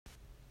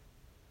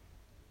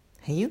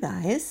Hey, you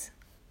guys.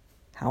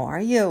 How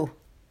are you?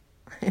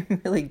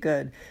 I'm really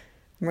good.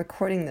 I'm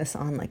recording this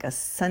on like a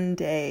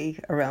Sunday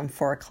around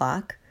 4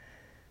 o'clock.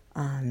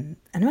 And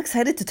I'm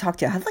excited to talk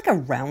to you. I have like a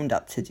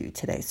roundup to do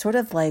today, sort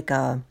of like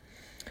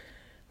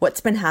what's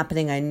been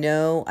happening. I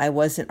know I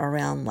wasn't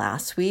around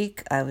last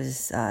week. I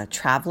was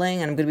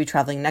traveling, and I'm going to be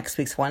traveling next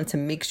week. So I wanted to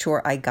make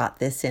sure I got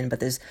this in, but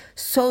there's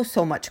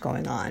so much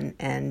going on,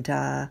 and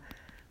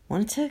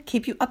wanted to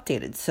keep you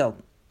updated. So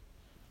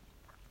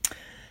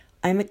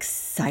I'm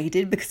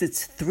excited because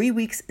it's 3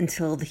 weeks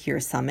until the HERE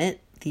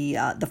Summit,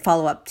 the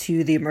follow-up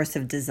to the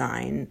Immersive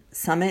Design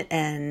Summit,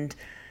 and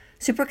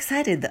super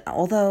excited that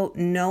although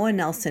Noah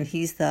Nelson,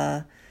 he's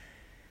the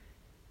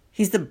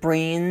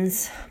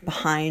brains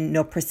behind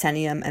No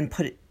Proscenium, and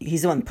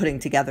he's the one putting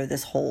together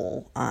this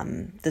whole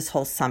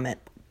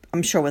summit,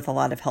 I'm sure with a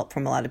lot of help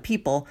from a lot of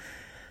people.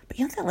 But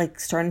they're like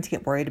starting to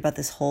get worried about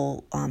this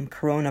whole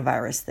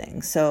coronavirus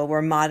thing. So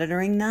we're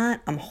monitoring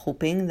that. I'm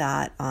hoping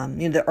that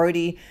they're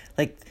already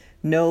like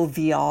no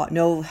VR,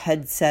 no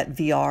headset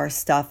VR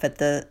stuff at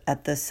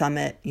the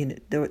summit.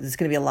 There's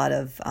going to be a lot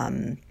of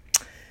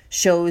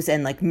shows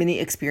and like mini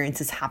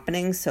experiences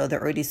happening. So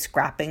they're already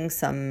scrapping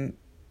some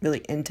really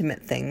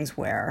intimate things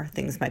where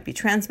things might be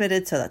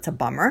transmitted. So that's a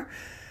bummer.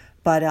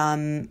 But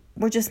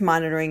we're just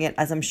monitoring it,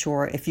 as I'm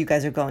sure if you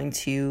guys are going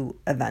to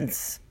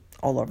events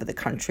all over the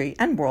country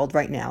and world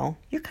right now,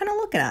 you're kind of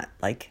looking at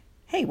like,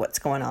 hey, what's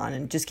going on?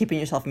 And just keeping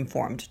yourself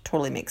informed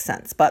totally makes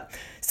sense. But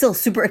still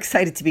super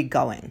excited to be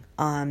going.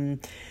 I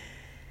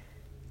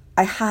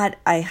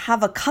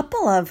have a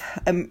couple of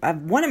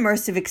one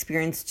immersive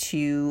experience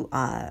to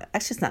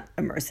actually it's not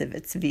immersive,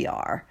 it's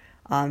VR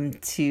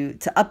to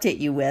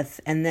update you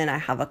with, and then I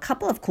have a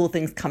couple of cool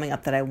things coming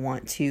up that I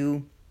want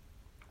to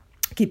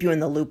keep you in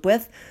the loop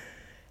with.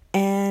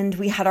 And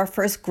we had our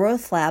first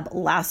growth lab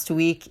last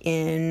week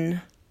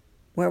in,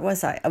 where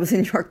was I? I was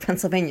in York,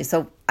 Pennsylvania.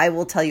 So I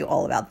will tell you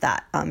all about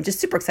that.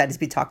 Just super excited to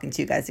be talking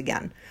to you guys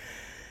again.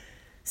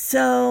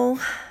 So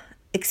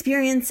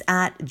experience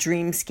at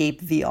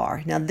Dreamscape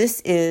VR. Now this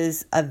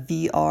is a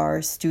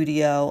VR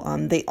studio.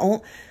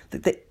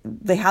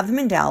 They have them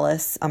in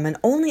Dallas and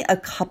only a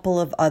couple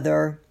of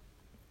other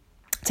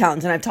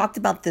towns. And I've talked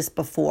about this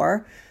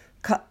before.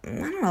 I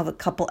don't know, a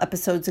couple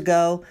episodes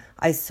ago,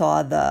 I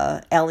saw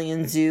the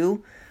Alien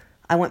Zoo.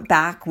 I went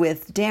back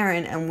with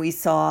Darren and we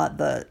saw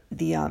the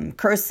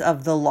Curse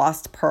of the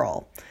Lost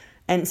Pearl.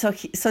 And so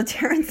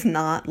Darren's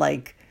not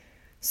like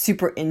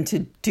super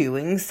into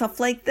doing stuff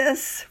like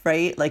this,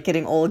 right? Like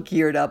getting all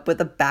geared up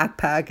with a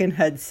backpack and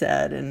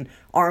headset and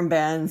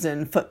armbands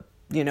and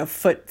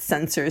foot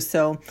sensors.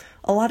 So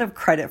a lot of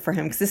credit for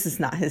him because this is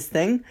not his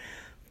thing.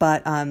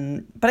 But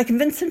I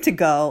convinced him to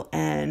go,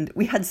 and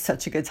we had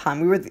such a good time.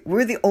 We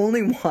were the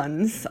only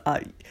ones,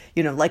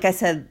 like I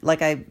said,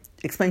 like I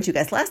explained to you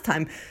guys last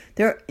time,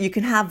 you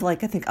can have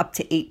like, I think up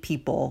to 8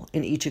 people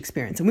in each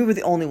experience. And we were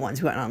the only ones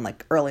who went on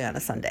like early on a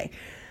Sunday.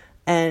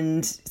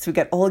 And so we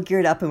got all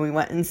geared up and we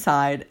went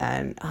inside,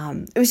 and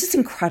it was just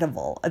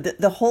incredible.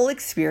 The whole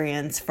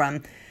experience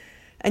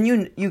and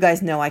you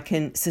guys know I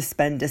can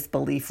suspend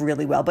disbelief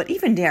really well, but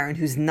even Darren,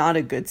 who's not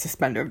a good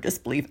suspender of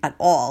disbelief at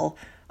all,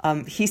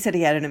 he said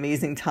he had an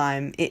amazing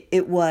time.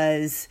 It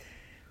was,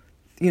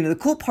 the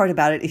cool part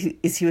about it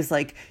is he was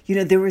like,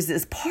 there was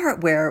this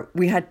part where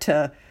we had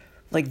to,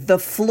 like the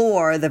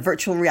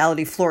virtual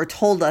reality floor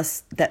told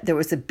us that there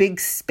was a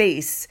big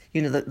space,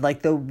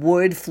 the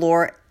wood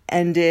floor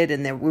ended,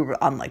 and then we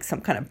were on like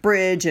some kind of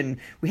bridge, and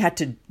we had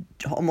to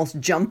almost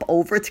jump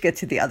over to get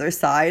to the other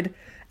side.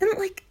 And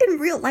like in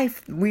real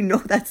life, we know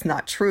that's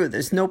not true.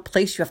 There's no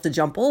place you have to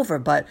jump over.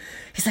 But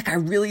he's like, I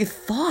really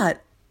thought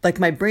like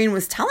my brain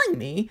was telling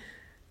me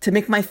to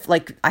make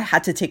I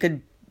had to take a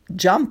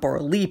jump or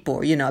a leap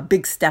or, a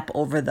big step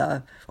over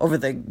the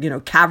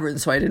cavern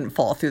so I didn't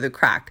fall through the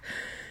crack.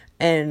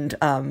 And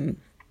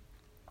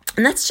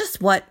that's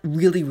just what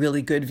really,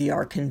 really good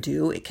VR can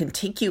do. It can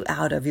take you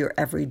out of your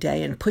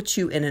everyday and put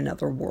you in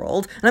another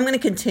world. And I'm going to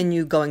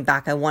continue going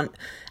back. I want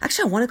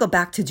to go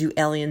back to do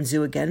Alien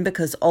Zoo again,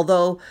 because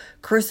although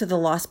Curse of the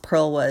Lost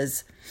Pearl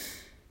was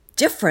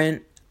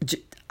different,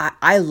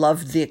 I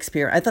loved the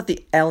experience. I thought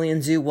the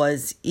Alien Zoo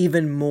was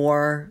even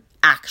more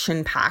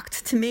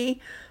action-packed to me,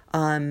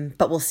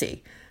 but we'll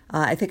see.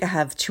 I think I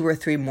have 2 or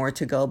 3 more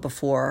to go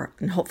before,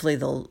 and hopefully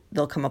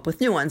they'll come up with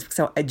new ones,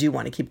 because I do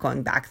want to keep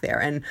going back there.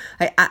 And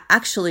I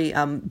actually,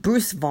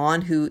 Bruce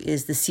Vaughn, who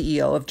is the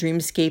CEO of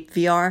Dreamscape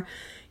VR,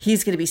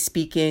 he's going to be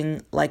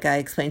speaking, like I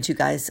explained to you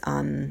guys,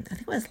 I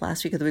think it was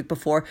last week or the week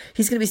before.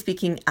 He's going to be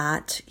speaking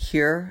at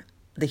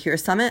the HERE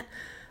Summit.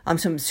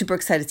 So I'm super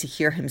excited to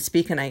hear him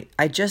speak, and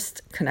I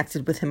just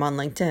connected with him on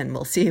LinkedIn.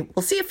 We'll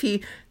see if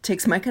he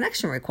takes my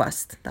connection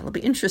request. That'll be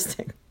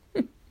interesting.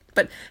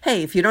 But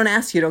hey, if you don't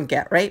ask, you don't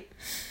get, right?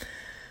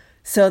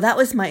 So that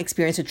was my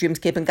experience at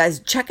Dreamscape. And guys,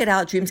 check it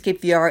out, Dreamscape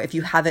VR. If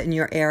you have it in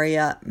your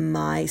area,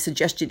 my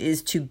suggestion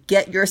is to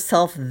get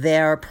yourself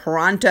there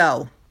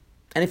pronto.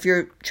 And if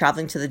you're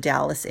traveling to the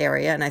Dallas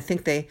area, and I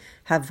think they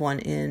have one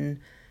in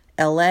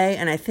LA,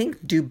 and I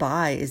think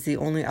Dubai is the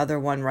only other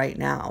one right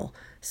now.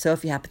 So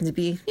if you happen to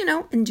be,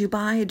 in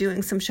Dubai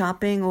doing some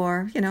shopping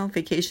or,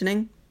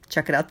 vacationing,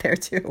 check it out there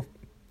too.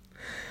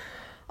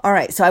 All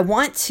right. So I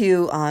want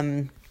to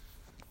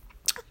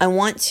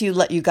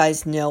let you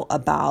guys know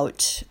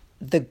about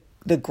the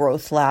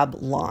Growth Lab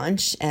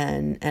launch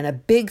and a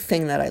big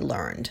thing that I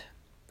learned.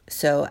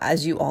 So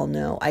as you all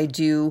know, I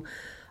do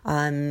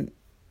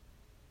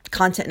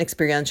content and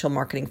experiential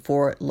marketing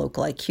for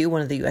Local IQ,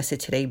 one of the USA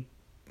Today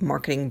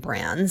marketing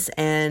brands.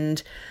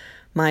 And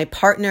my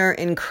partner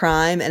in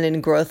crime and in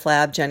Growth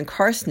Lab, Jen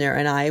Karstner,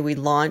 and we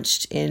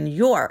launched in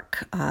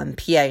York, PA.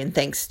 And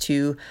thanks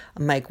to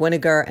Mike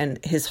Winiger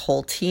and his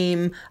whole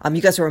team.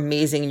 You guys were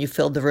amazing and you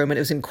filled the room and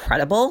it was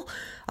incredible.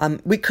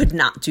 We could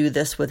not do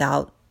this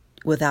without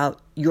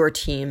your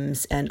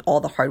teams and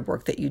all the hard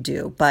work that you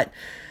do. But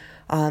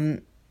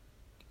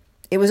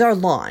it was our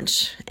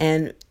launch.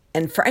 And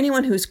for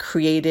anyone who's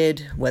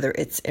created, whether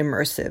it's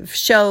immersive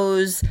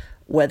shows,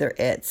 whether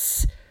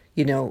it's,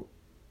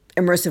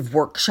 immersive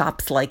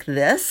workshops like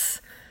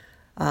this,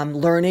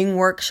 learning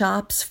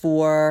workshops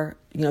for,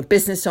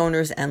 business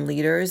owners and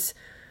leaders,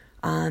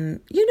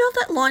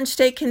 that launch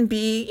day can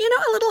be,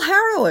 a little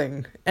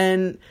harrowing.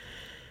 And,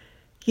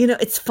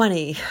 it's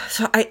funny.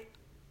 So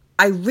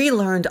I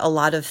relearned a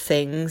lot of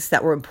things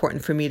that were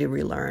important for me to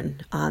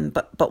relearn.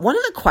 But one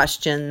of the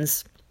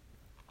questions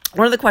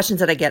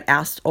that I get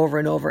asked over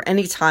and over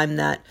anytime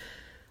that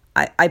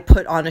I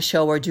put on a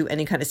show or do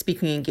any kind of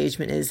speaking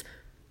engagement is,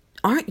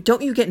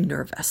 don't you get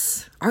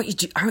nervous?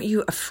 Aren't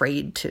you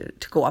afraid to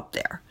go up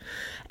there?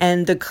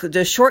 And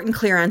the short and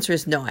clear answer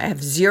is no. I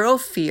have zero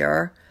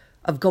fear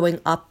of going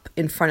up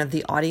in front of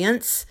the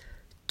audience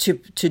to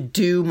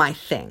do my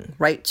thing,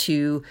 right?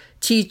 To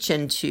teach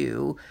and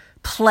to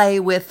play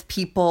with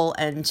people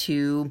and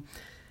to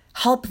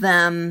help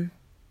them,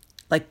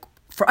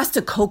 for us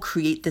to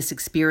co-create this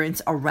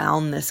experience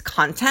around this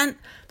content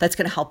that's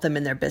going to help them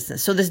in their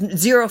business. So there's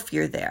zero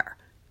fear there.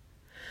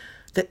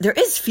 There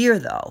is fear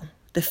though.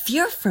 The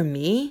fear for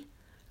me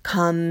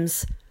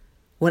comes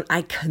when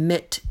I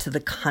commit to the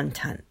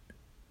content,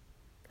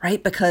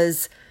 right?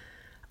 Because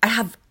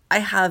I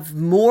have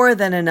more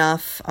than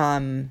enough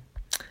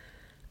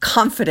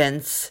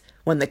confidence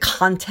when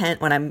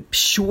I'm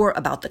sure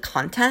about the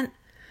content.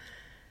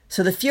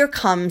 So the fear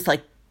comes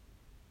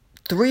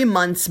 3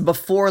 months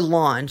before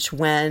launch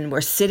when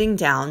we're sitting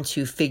down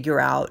to figure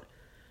out,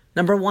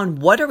 number one,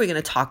 what are we going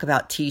to talk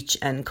about, teach,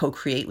 and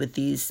co-create with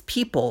these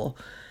people?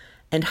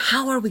 And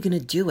how are we going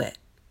to do it,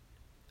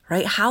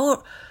 right?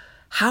 How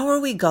are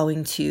we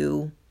going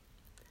to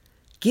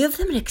give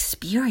them an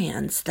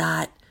experience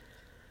that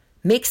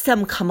makes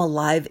them come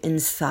alive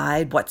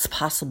inside what's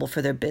possible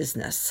for their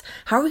business?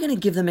 How are we going to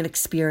give them an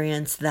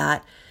experience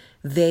that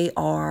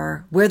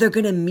where they're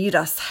going to meet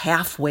us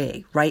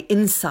halfway, right?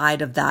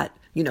 Inside of that,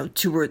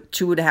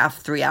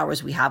 2.5-3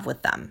 hours we have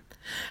with them.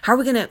 How are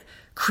we going to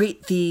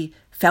create the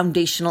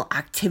foundational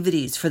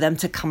activities for them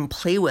to come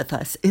play with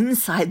us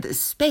inside this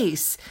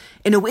space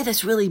in a way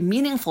that's really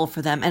meaningful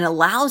for them and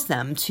allows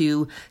them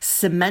to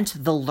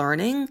cement the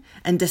learning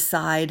and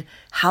decide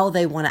how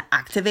they want to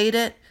activate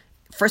it,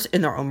 first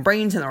in their own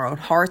brains, in their own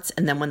hearts,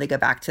 and then when they go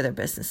back to their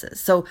businesses.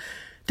 So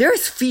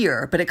there's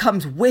fear, but it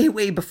comes way,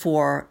 way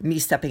before me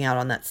stepping out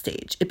on that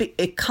stage.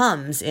 It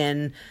comes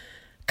in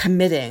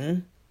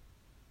committing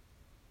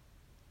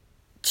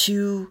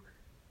to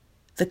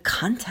the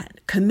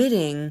content,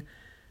 committing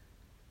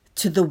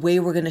to the way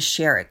we're going to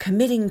share it,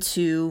 committing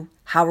to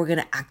how we're going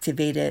to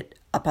activate it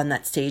up on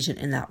that stage and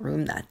in that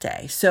room that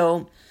day.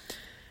 So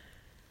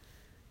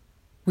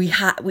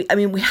I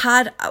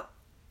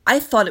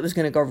thought it was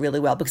going to go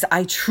really well because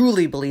I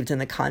truly believed in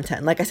the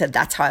content. Like I said,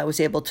 that's how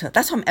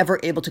I'm ever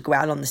able to go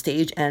out on the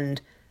stage and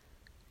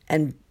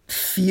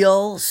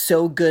feel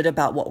so good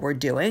about what we're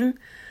doing.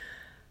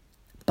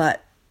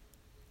 But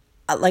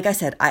like I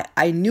said,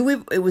 I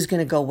knew it was going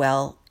to go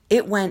well.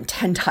 It went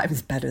 10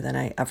 times better than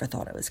I ever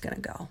thought it was going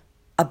to go.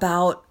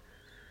 About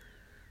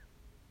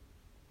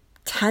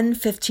 10,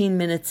 15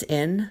 minutes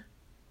in,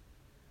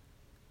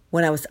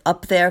 when I was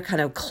up there, kind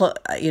of,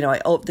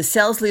 the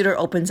sales leader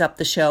opens up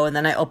the show, and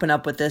then I open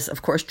up with this,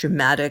 of course,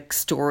 dramatic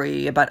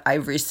story about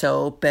Ivory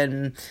Soap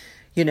and,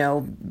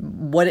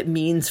 what it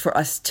means for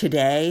us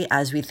today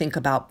as we think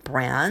about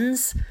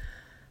brands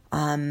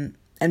and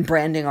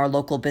branding our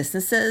local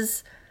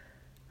businesses.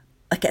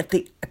 At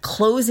the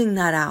closing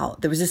that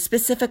out, there was a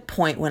specific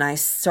point when I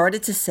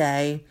started to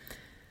say,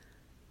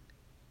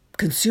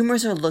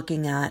 consumers are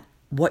looking at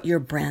what your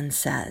brand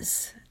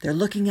says. They're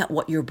looking at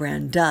what your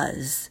brand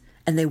does,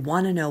 and they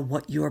want to know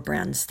what your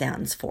brand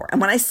stands for.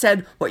 And when I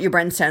said what your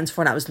brand stands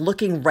for, and I was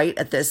looking right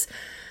at this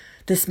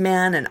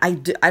man, and I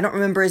don't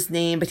remember his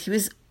name, but he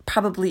was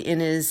probably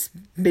in his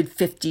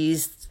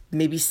mid-50s,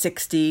 maybe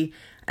 60,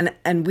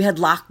 and we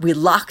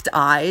locked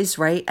eyes,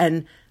 right?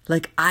 And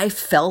I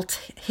felt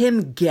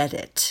him get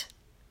it.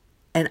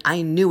 And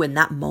I knew in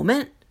that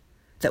moment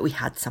that we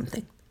had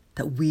something,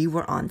 that we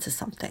were onto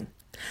something.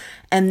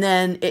 And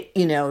then,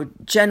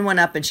 Jen went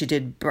up and she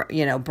did,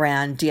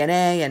 brand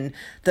DNA. And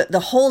the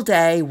whole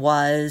day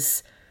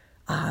was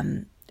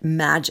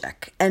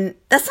magic. And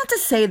that's not to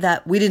say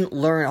that we didn't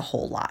learn a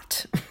whole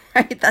lot,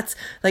 right? That's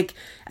like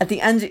at the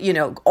end,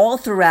 all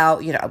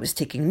throughout, I was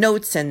taking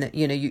notes, and,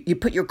 you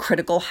put your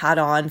critical hat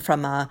on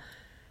from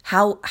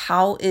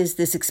how is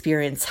this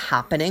experience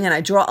happening? And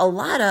I draw a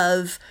lot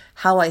of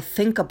how I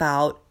think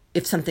about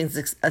if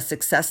something's a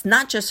success,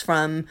 not just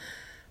from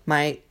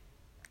my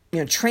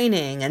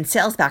training and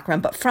sales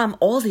background, but from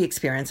all the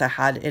experience I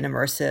had in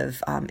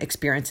immersive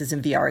experiences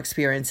and VR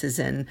experiences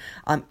and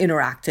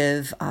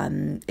interactive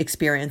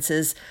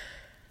experiences,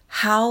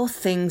 how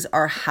things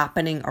are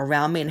happening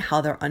around me and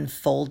how they're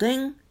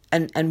unfolding,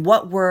 and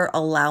what we're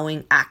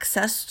allowing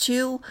access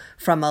to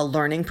from a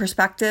learning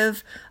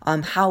perspective,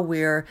 how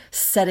we're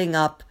setting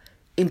up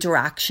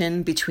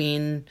interaction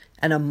between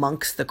and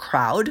amongst the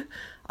crowd,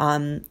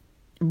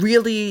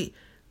 really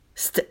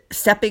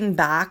stepping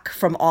back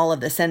from all of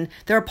this. And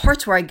there are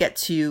parts where I get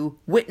to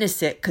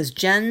witness it because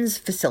Jen's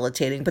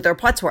facilitating, but there are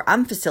parts where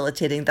I'm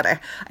facilitating that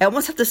I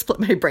almost have to split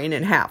my brain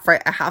in half,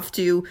 right? I have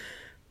to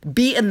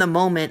be in the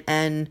moment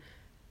and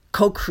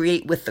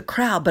co-create with the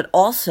crowd, but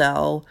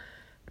also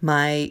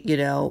my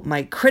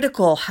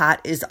critical hat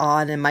is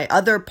on, and my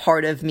other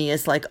part of me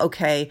is like,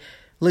 okay,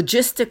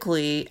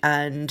 logistically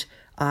and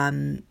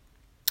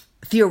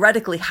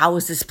theoretically, how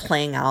is this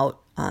playing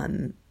out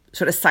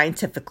sort of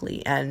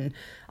scientifically and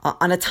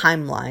on a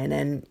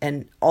timeline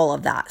and all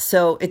of that.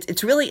 So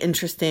it's really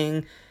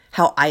interesting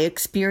how I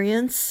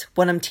experience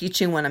when I'm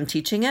teaching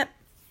it.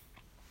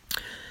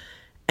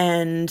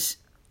 And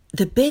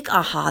the big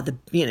aha,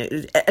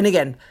 and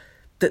again,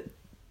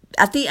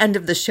 at the end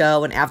of the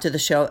show and after the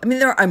show,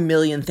 there are a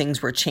million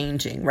things we're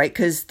changing, right?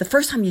 Because the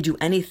first time you do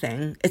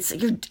anything,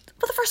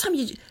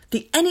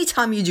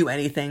 anytime you do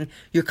anything,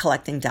 you're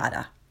collecting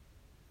data.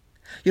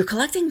 You're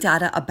collecting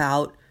data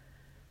about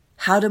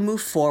how to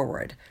move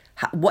forward,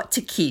 what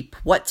to keep,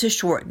 what to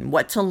shorten,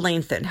 what to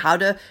lengthen, how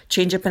to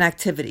change up an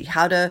activity,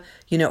 how to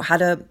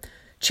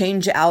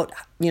change out,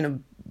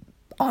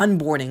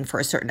 onboarding for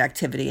a certain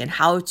activity, and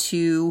how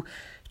to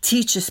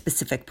teach a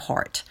specific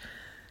part.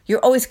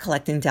 You're always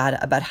collecting data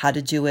about how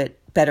to do it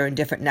better and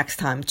different next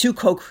time to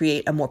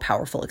co-create a more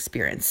powerful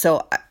experience.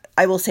 So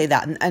I will say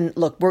that. And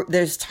look,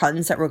 there's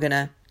tons that we're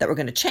gonna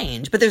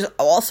change, but there's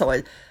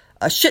also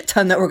a shit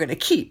ton that we're gonna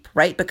keep,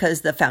 right?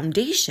 Because the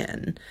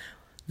foundation,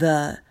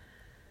 the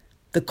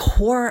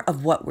core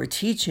of what we're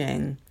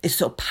teaching is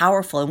so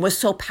powerful and was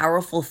so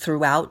powerful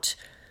throughout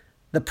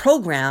the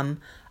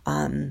program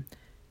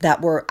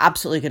that we're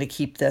absolutely going to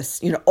keep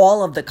this.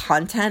 All of the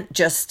content,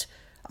 just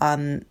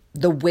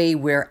the way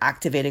we're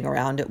activating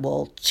around it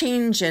will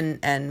change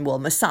and we'll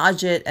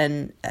massage it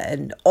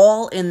and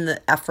all in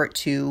the effort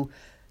to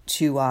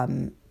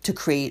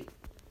create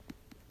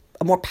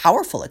a more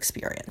powerful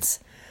experience.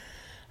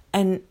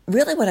 And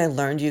really what I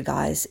learned, you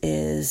guys,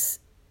 is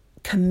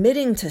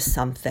committing to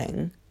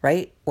something,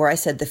 right? Or I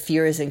said the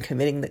fear is in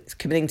committing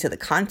to the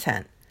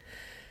content.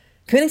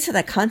 Committing to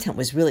that content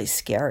was really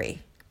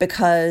scary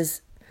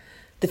because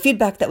the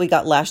feedback that we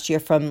got last year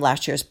from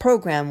last year's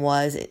program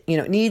was, it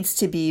needs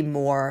to be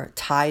more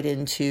tied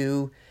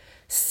into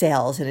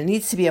sales and it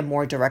needs to be a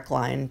more direct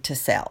line to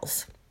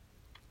sales.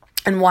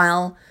 And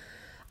while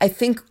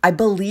I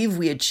believe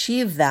we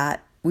achieved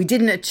that, we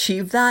didn't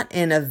achieve that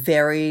in a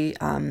very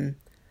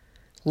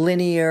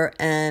linear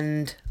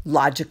and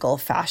logical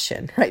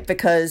fashion, right?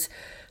 Because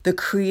the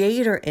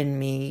creator in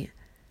me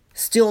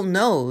still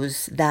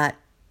knows that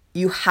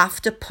you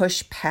have to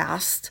push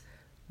past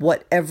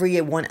what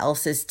everyone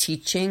else is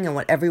teaching and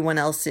what everyone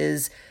else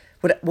is,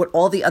 what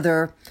all the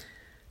other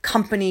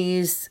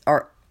companies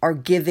are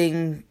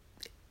giving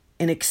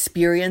in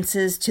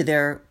experiences to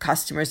their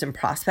customers and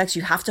prospects.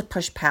 You have to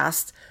push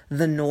past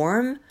the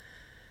norm,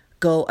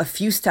 go a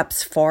few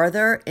steps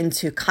farther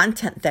into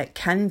content that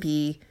can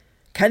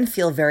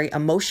feel very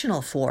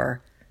emotional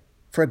for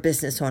a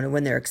business owner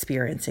when they're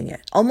experiencing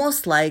it.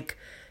 Almost like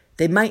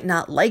they might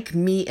not like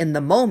me in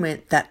the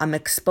moment that I'm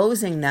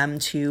exposing them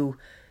to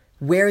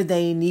where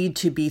they need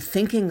to be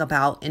thinking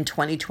about in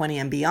 2020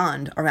 and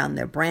beyond around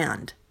their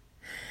brand.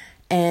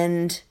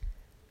 And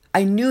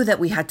I knew that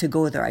we had to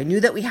go there. I knew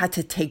that we had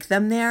to take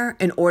them there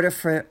in order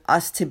for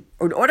us to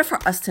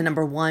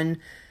number one,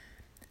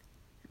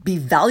 be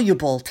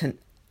valuable to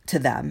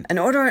them,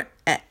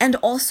 and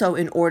also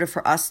in order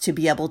for us to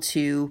be able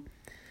to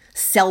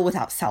sell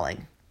without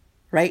selling,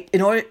 right?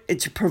 In order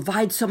to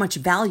provide so much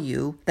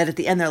value that at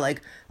the end they're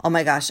like, oh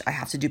my gosh, I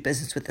have to do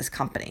business with this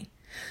company.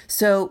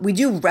 So we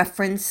do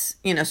reference,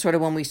 sort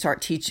of when we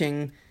start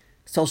teaching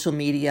social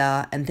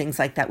media and things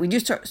like that, we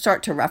do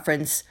start to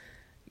reference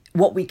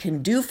what we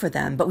can do for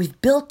them, but we've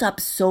built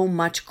up so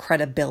much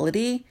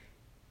credibility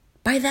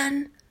by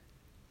then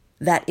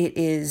that it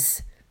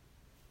is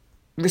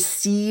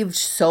received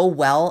so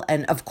well.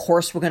 And of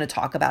course, we're going to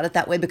talk about it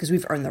that way because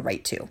we've earned the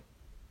right to.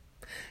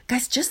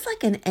 Guys, just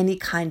like in any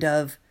kind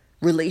of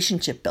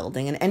relationship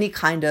building and any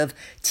kind of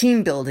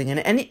team building and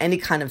any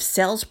kind of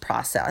sales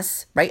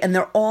process, right? And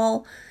they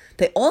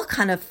all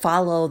kind of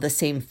follow the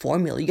same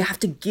formula. You have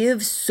to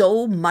give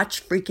so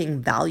much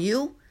freaking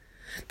value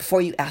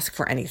before you ask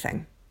for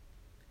anything,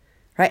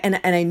 right?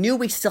 And I knew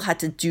we still had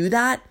to do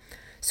that.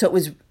 So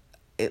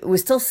it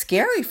was still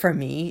scary for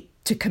me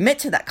to commit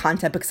to that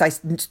content because I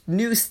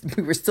knew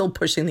we were still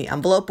pushing the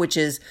envelope, which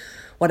is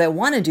what I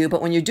want to do.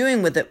 But when you're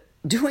doing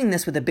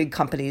this with a big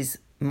company's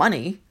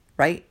money,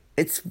 right,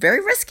 it's very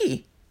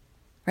risky,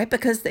 right?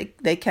 Because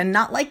they can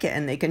not like it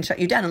and they can shut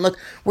you down. And look,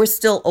 we're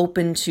still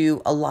open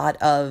to a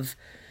lot of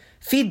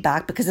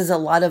feedback because there's a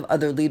lot of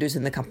other leaders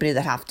in the company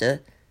that have to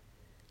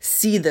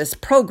see this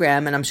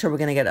program. And I'm sure we're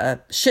going to get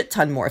a shit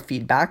ton more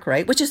feedback,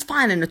 right? Which is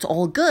fine and it's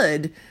all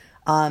good.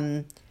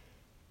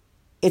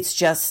 It's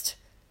just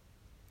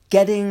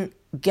getting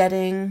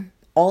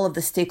all of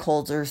the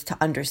stakeholders to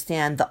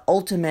understand the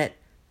ultimate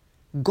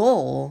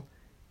goal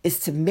is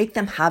to make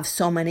them have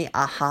so many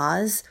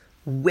ahas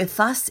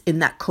with us in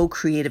that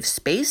co-creative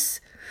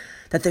space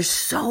that there's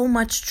so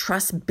much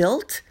trust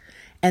built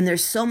and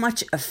there's so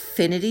much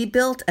affinity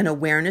built and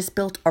awareness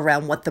built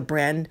around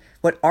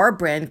what our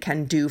brand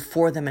can do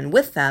for them and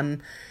with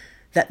them,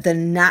 that the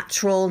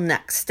natural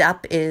next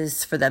step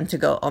is for them to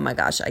go, oh my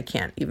gosh, I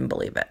can't even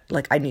believe it.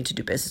 Like, I need to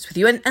do business with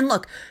you. And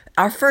look,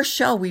 our first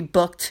show, we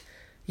booked,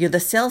 the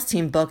sales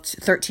team booked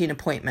 13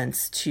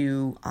 appointments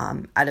to,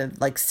 out of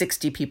like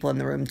 60 people in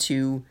the room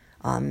to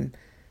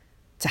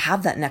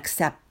have that next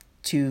step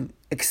to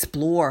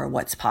explore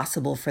what's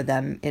possible for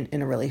them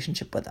in a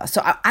relationship with us.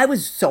 So I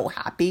was so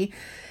happy.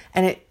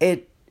 And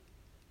it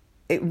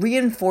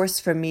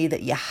reinforced for me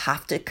that you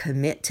have to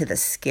commit to the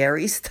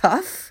scary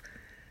stuff,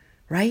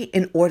 right,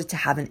 in order to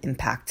have an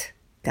impact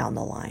down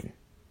the line.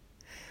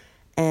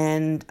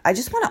 And I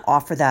just want to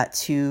offer that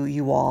to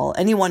you all,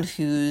 anyone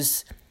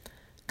who's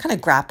kind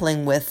of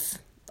grappling with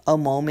a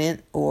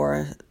moment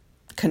or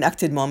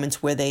connected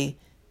moments where they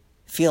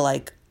feel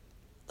like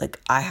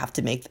I have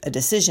to make a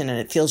decision and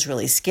it feels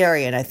really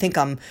scary and I think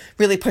I'm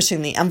really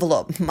pushing the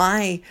envelope.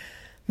 My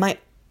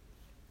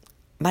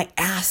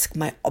ask,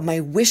 my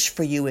wish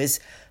for you is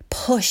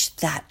push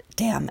that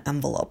damn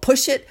envelope.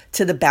 Push it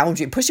to the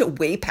boundary. Push it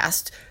way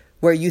past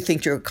where you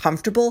think you're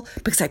comfortable,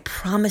 because I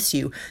promise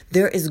you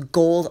there is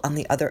gold on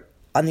the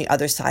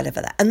other side of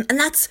that. And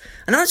that's,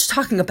 I'm not just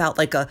talking about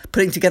like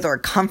putting together a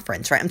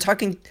conference, right? I'm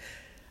talking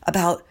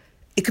about,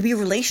 it could be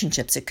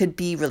relationships. It could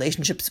be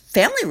relationships,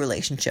 family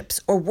relationships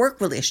or work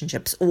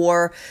relationships,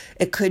 or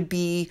it could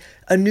be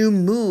a new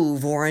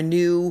move or a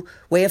new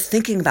way of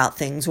thinking about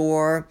things,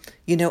 or,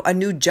 a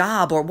new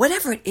job, or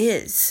whatever it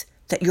is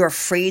that you're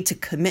afraid to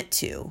commit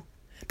to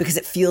because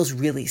it feels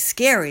really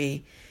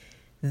scary.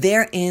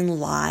 Therein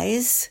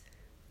lies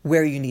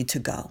where you need to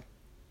go,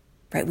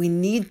 right? We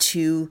need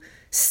to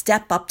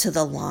step up to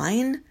the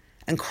line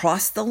and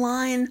cross the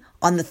line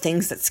on the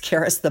things that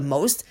scare us the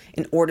most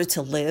in order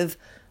to live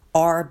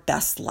our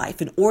best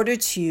life, in order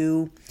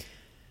to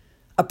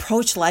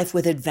approach life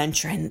with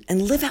adventure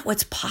and live out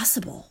what's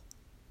possible.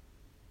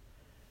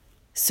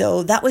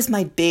 So that was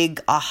my big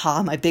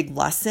aha, my big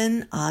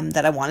lesson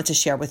that I wanted to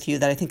share with you,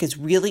 that I think is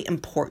really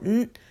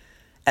important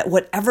at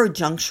whatever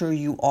juncture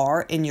you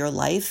are in your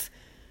life.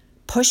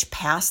 Push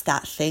past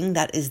that thing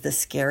that is the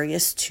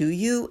scariest to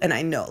you. And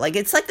I know,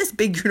 it's like this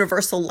big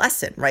universal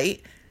lesson,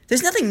 right?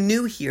 There's nothing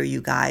new here,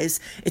 you guys.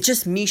 It's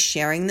just me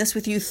sharing this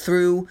with you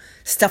through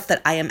stuff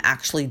that I am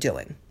actually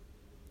doing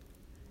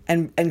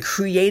and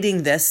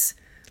creating this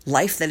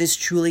life that is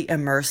truly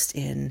immersed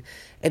in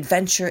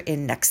adventure,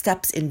 in next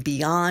steps, in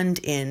beyond,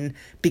 in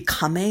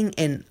becoming,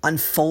 in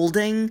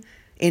unfolding,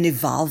 in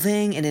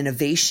evolving, in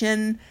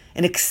innovation,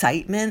 in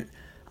excitement.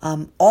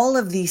 All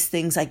of these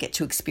things I get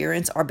to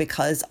experience are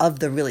because of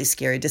the really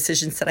scary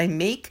decisions that I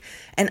make.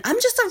 And I'm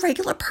just a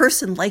regular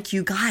person like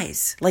you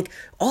guys, like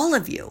all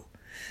of you.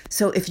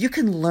 So if you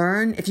can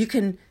learn, if you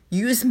can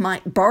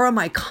borrow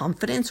my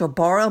confidence or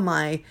borrow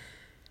my,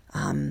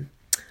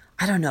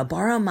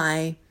 borrow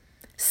my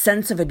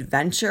sense of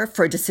adventure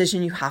for a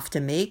decision you have to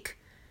make,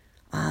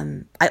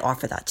 I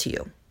offer that to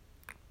you.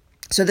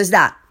 So there's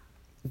that.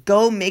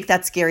 Go make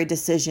that scary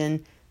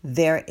decision.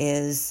 There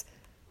is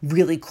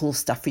really cool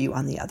stuff for you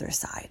on the other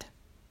side.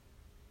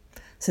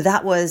 So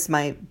that was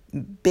my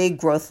big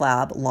Growth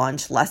Lab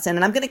launch lesson.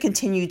 And I'm going to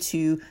continue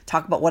to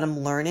talk about what I'm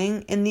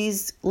learning in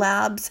these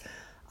labs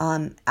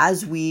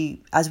as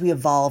we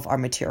evolve our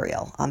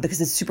material,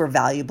 because it's super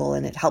valuable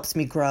and it helps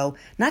me grow,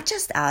 not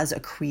just as a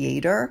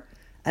creator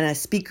and a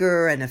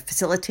speaker and a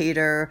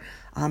facilitator,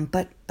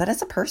 but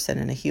as a person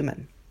and a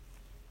human.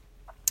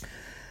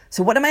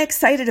 So what am I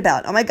excited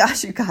about? Oh my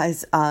gosh, you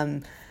guys,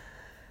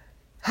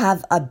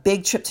 have a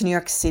big trip to New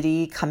York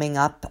City coming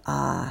up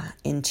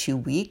in 2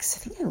 weeks. I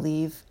think I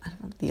leave,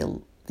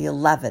 the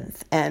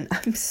 11th, and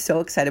I'm so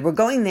excited. We're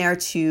going there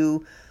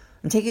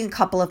I'm taking a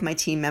couple of my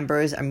team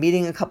members. I'm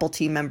meeting a couple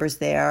team members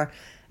there,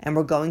 and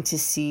we're going to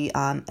see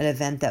an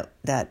event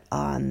that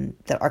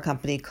our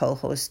company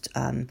co-hosts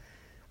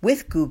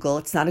with Google.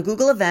 It's not a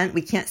Google event.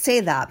 We can't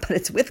say that, but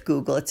it's with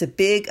Google. It's a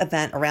big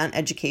event around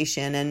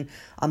education and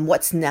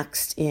what's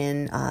next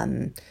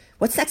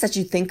as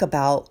you think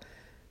about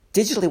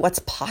digitally what's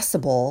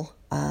possible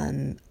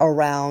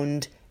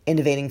around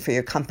innovating for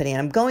your company. And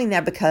I'm going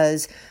there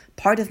because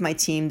part of my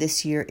team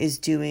this year is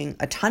doing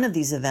a ton of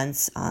these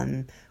events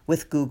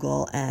with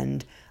Google,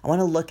 and I want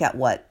to look at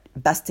what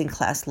best in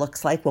class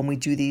looks like when we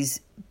do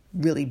these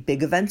really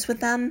big events with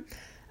them,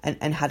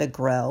 and how to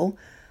grow.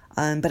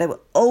 But I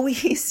will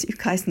always, you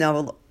guys know, I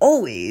will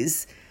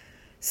always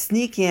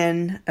sneak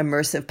in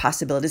immersive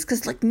possibilities,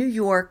 because like New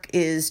York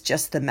is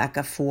just the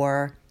mecca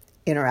for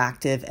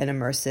interactive and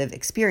immersive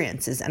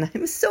experiences. And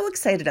I'm so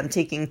excited. I'm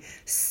taking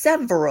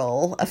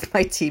several of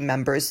my team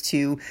members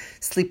to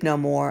Sleep No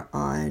More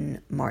on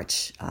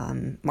March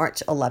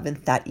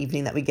 11th, that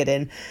evening that we get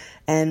in.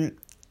 And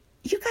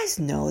you guys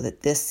know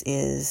that this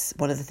is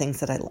one of the things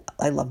that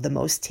I love the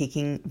most,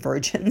 taking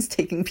virgins,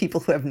 taking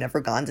people who have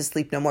never gone to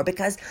Sleep No More,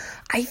 because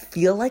I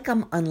feel like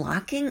I'm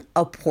unlocking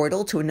a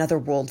portal to another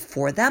world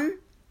for them.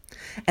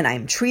 And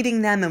I'm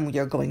treating them, and we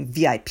are going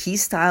VIP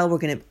style. We're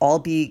going to all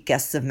be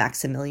guests of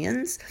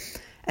Maximilians.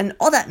 And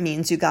all that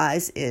means, you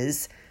guys,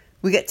 is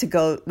we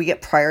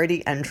get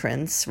priority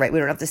entrance, right? We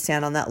don't have to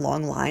stand on that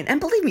long line. And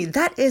believe me,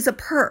 that is a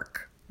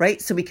perk,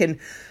 right? So we can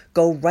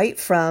go right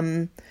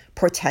from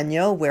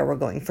Porteño, where we're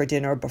going for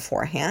dinner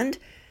beforehand,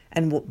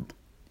 and we'll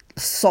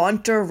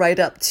saunter right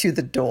up to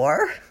the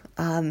door,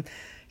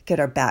 get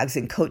our bags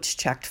and coats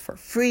checked for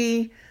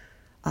free.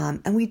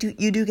 And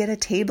you do get a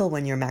table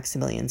when you're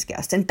Maximilian's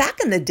guest. And back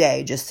in the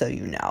day, just so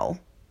you know,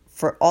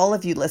 for all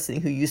of you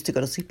listening who used to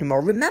go to Sleep No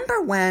More,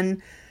 remember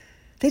when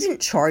they didn't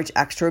charge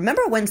extra?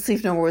 Remember when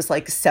Sleep No More was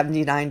like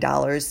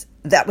 $79?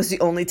 That was the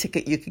only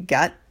ticket you could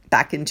get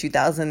back in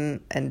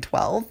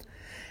 2012.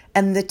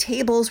 And the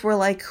tables were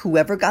like,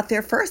 whoever got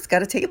there first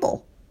got a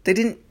table. You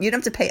didn't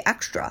have to pay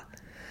extra.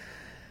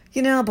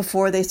 You know,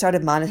 before they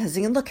started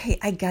monetizing. And look, hey,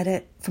 I get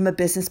it from a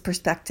business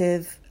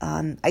perspective.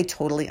 I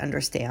totally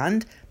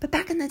understand. But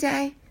back in the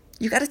day,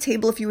 you got a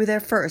table if you were there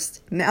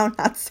first. Now,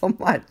 not so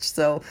much.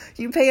 So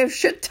you pay a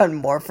shit ton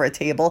more for a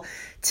table.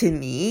 To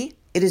me,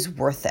 it is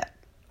worth it.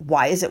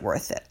 Why is it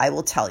worth it? I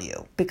will tell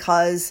you.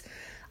 Because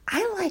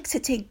I like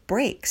to take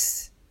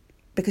breaks.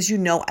 Because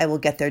I will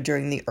get there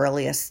during the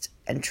earliest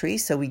entry.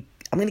 So I'm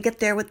going to get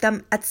there with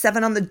them at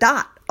 7 on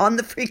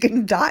the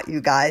freaking dot,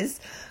 you guys,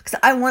 because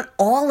I want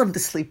all of the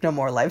Sleep No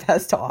More life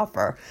has to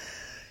offer.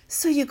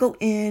 So you go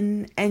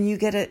in and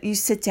you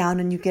sit down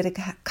and you get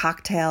a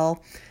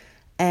cocktail.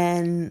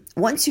 And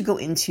once you go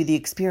into the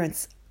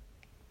experience,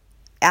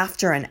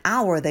 after an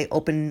hour, they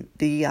open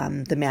the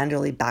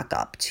Manderley back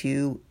up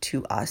to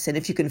us. And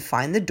if you can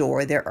find the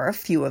door, there are a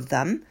few of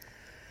them,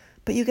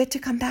 but you get to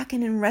come back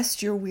in and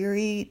rest your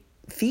weary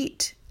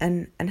feet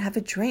and have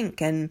a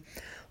drink. And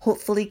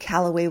hopefully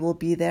Callaway will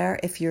be there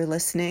if you're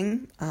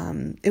listening.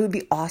 It would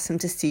be awesome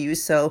to see you.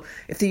 So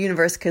if the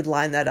universe could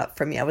line that up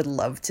for me, I would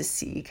love to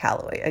see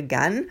Callaway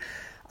again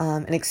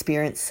and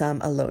experience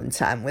some alone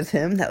time with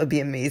him. That would be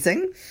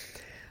amazing.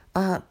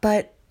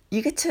 But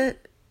you get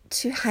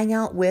to hang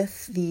out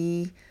with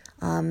the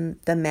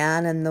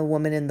man and the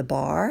woman in the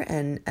bar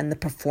and the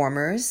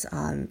performers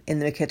in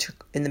the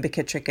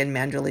McKittrick and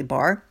Manderley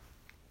bar.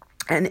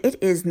 And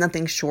it is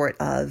nothing short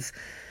of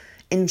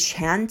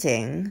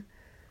enchanting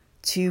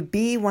to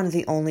be one of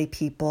the only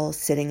people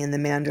sitting in the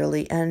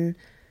Manderley and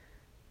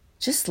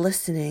just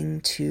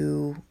listening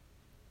to,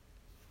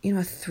 a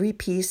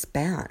 3-piece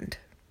band,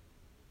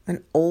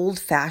 an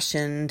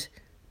old-fashioned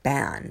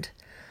band,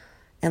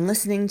 and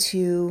listening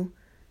to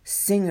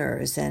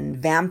singers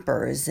and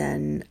vampers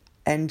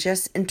and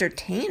just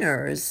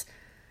entertainers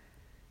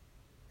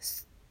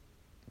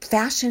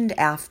fashioned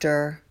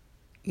after,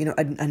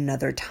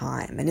 another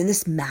time and in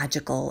this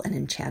magical and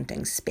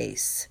enchanting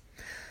space.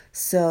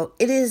 So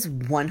it is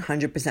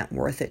 100%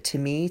 worth it to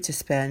me to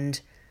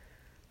spend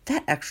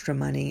that extra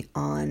money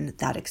on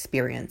that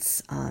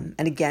experience. And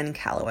again,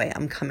 Callaway,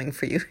 I'm coming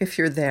for you if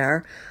you're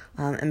there.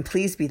 And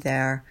please be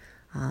there.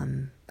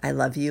 I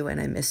love you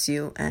and I miss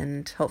you.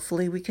 And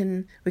hopefully we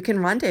can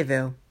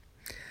rendezvous.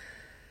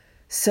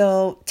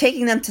 So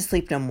taking them to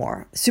Sleep No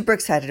More. Super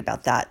excited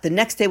about that. The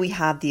next day we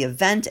have the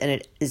event, and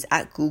it is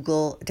at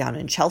Google down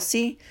in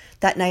Chelsea.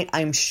 That night,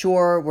 I'm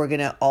sure we're going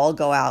to all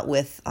go out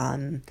with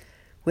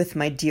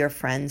my dear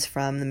friends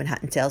from the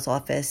Manhattan sales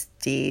office,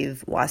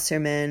 Dave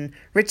Wasserman,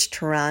 Rich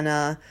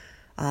Tarana,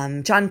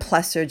 John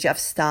Plesser, Jeff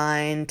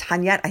Stein,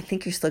 Tanyette. I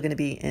think you're still going to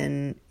be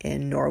in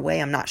Norway.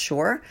 I'm not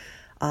sure.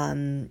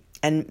 And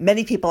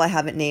many people I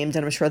haven't named,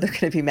 and I'm sure they're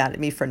going to be mad at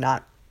me for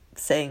not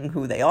saying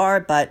who they are,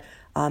 but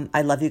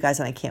I love you guys,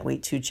 and I can't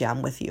wait to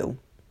jam with you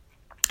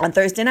on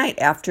Thursday night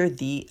after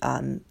the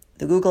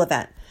Google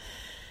event.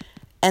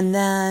 And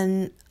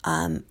then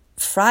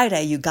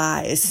Friday, you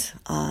guys,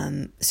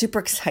 super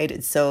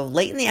excited. So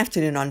late in the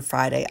afternoon on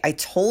Friday, I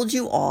told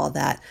you all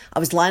that I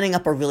was lining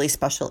up a really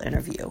special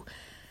interview.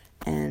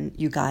 And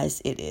you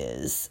guys, it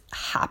is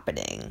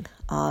happening.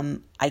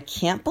 I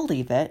can't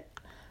believe it.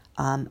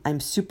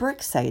 I'm super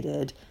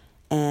excited.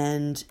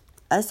 And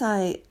as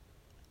I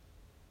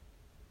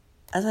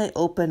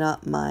open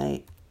up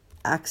my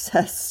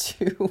access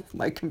to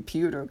my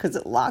computer, because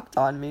it locked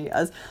on me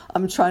as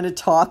I'm trying to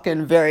talk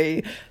and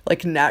very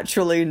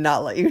naturally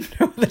not let you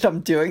know that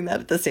I'm doing that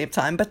at the same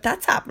time, but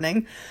that's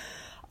happening.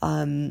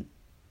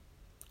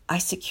 I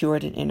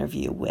secured an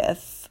interview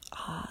with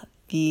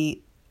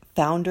the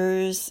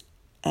founders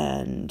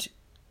and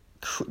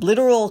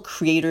literal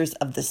creators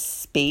of the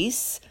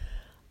space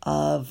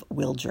of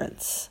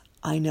Wildrance.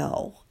 I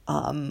know.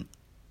 I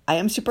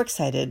am super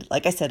excited.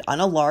 Like I said, on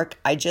a lark,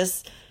 I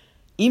just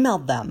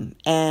emailed them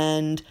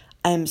and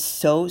I'm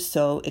so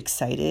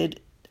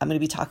excited. I'm going to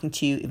be talking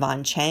to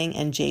Yvonne Chang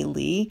and Jay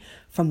Lee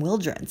from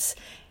Wildrance.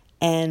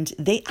 And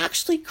they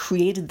actually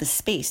created the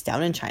space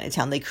down in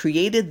Chinatown. They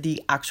created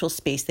the actual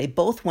space. They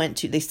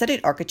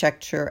studied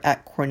architecture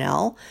at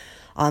Cornell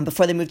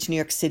before they moved to New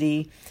York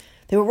City.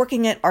 They were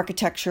working at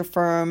architecture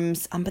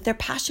firms, but their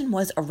passion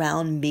was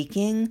around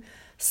making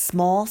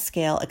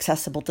small-scale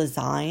accessible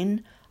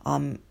design,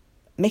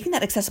 making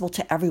that accessible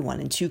to everyone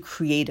and to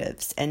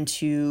creatives and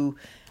to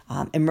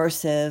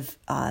immersive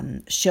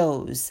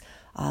shows,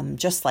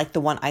 just like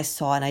the one I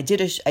saw. And I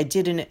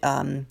did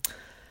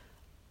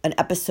an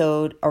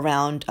episode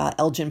around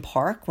Elgin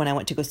Park when I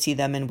went to go see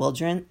them in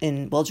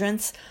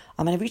Wildrance.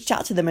 And I reached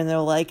out to them and they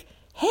were like,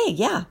 hey,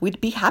 yeah,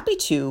 we'd be happy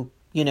to,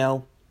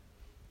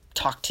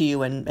 talk to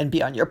you and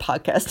be on your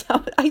podcast.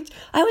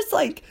 I was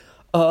like,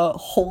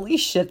 holy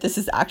shit, this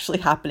is actually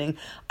happening.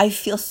 I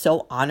feel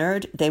so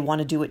honored. They want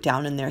to do it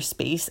down in their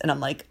space. And I'm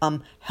like,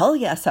 hell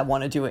yes, I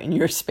want to do it in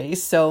your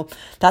space. So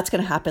that's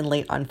going to happen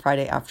late on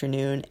Friday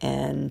afternoon.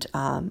 And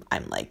I'm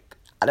like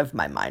out of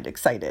my mind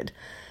excited.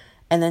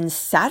 And then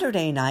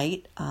Saturday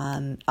night,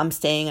 I'm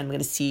going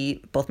to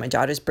see both my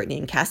daughters, Brittany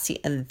and Cassie,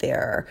 and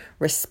their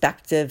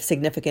respective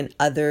significant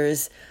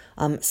others,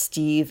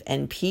 Steve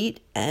and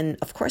Pete. And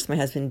of course, my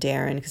husband,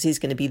 Darren, because he's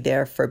going to be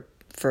there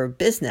for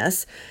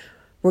business.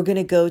 We're going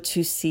to go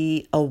to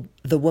see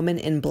The Woman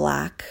in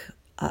Black,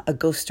 a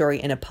ghost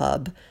story in a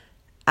pub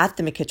at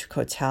the McKittrick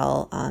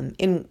Hotel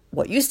in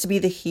what used to be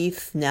the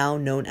Heath, now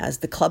known as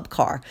the Club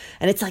Car.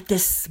 And it's like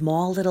this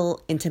small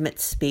little intimate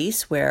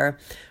space where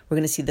we're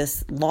going to see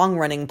this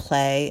long-running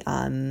play.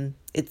 I don't know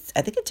if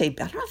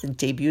it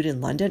debuted in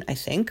London, I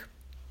think.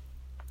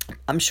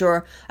 I'm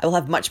sure I will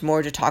have much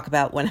more to talk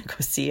about when I go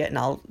see it, and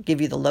I'll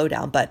give you the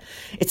lowdown. But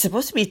it's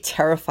supposed to be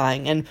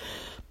terrifying. And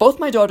both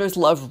my daughters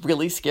love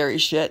really scary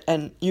shit.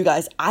 And you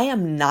guys, I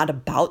am not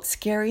about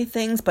scary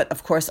things, but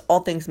of course,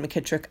 all things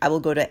McKittrick, I will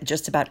go to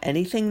just about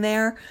anything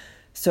there.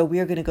 So we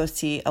are going to go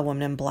see The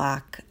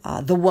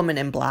Woman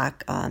in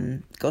Black,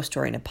 ghost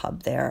story in a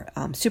pub there.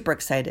 I'm super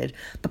excited.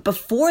 But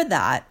before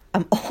that,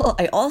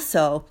 I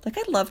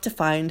love to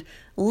find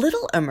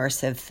little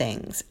immersive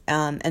things.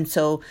 And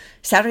so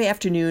Saturday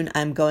afternoon,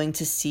 I'm going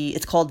to see,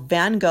 it's called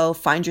Van Gogh,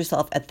 Find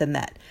Yourself at the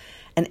Met.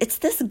 And it's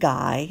this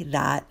guy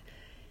that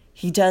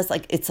he does,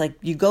 it's like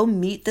you go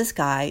meet this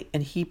guy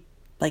and he,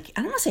 I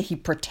don't want to say he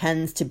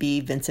pretends to be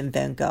Vincent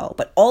van Gogh,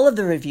 but all of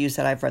the reviews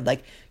that I've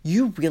read,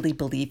 you really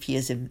believe he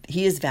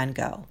is Van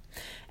Gogh.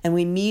 And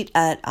we meet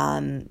at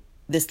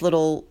this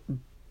little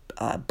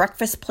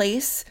breakfast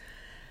place,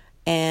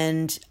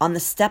 and on the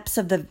steps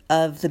of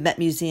the Met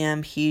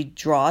Museum, he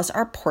draws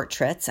our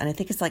portraits, and I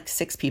think it's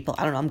 6 people.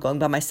 I don't know, I'm going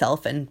by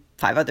myself and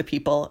 5 other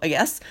people, I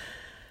guess.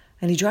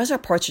 And he draws our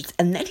portraits,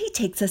 and then he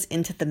takes us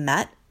into the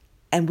Met,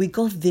 and we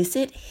go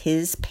visit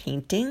his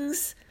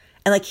paintings.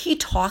 And he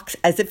talks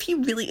as if he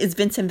really is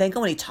Vincent van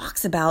Gogh. And he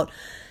talks about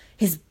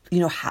his,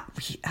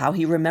 how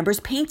he remembers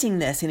painting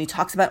this. And he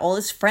talks about all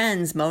his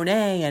friends,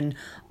 Monet and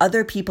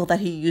other people that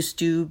he used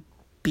to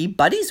be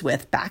buddies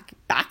with back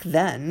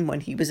then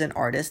when he was an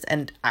artist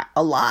and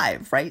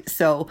alive, right?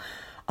 So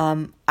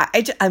I'm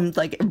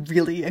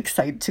really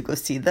excited to go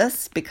see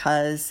this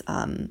because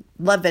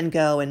love Van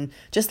Gogh and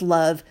just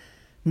love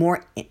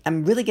more.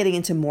 I'm really getting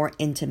into more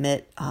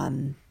intimate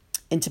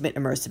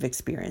immersive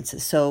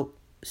experiences. So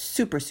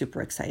super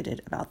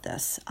excited about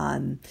this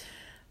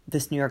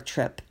New York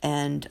trip.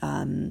 And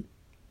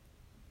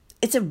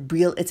it's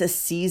a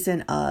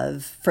season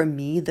of, for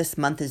me, this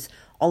month is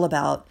all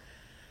about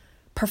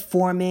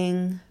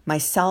performing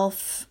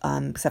myself,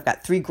 because I've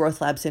got 3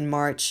 growth labs in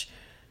March.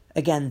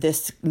 Again,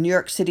 this New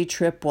York City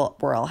trip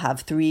where I'll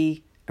have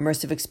 3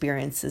 immersive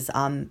experiences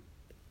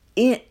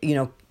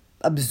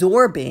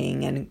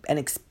absorbing and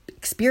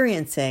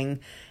experiencing.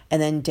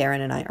 And then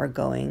Darren and I are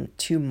going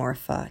to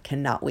Marfa.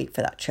 Cannot wait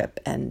for that trip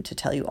and to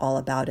tell you all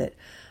about it.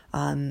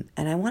 And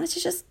I wanted to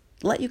just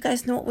let you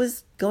guys know what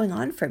was going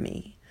on for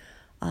me.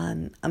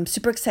 I'm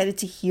super excited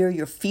to hear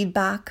your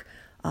feedback.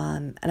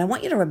 And I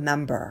want you to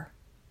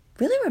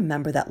really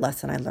remember that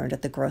lesson I learned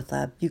at the Growth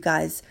Lab. You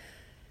guys,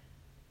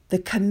 the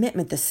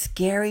commitment, the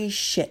scary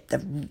shit,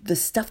 the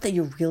stuff that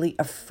you're really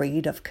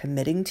afraid of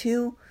committing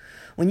to,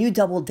 when you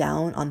double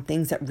down on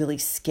things that really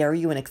scare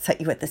you and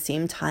excite you at the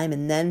same time,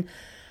 and then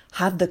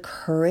have the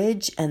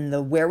courage and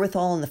the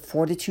wherewithal and the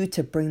fortitude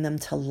to bring them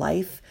to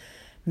life,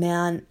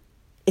 man,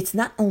 it's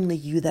not only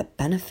you that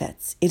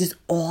benefits. It is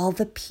all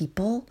the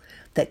people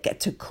that get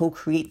to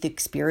co-create the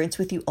experience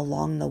with you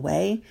along the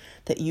way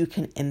that you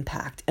can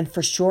impact. And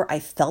for sure, I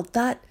felt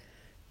that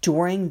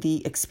during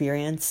the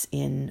experience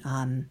in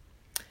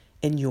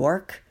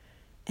York.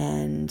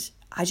 And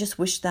I just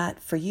wish that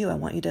for you. I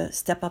want you to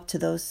step up to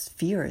those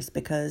fears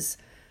because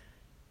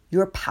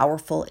you're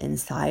powerful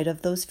inside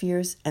of those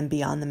fears and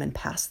beyond them and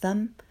past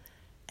them.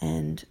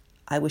 And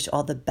I wish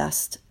all the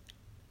best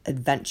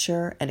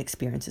adventure and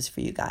experiences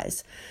for you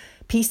guys.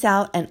 Peace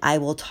out, and I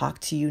will talk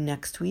to you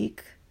next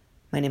week.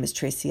 My name is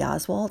Tracy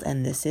Oswald,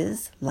 and this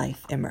is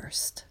Life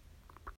Immersed.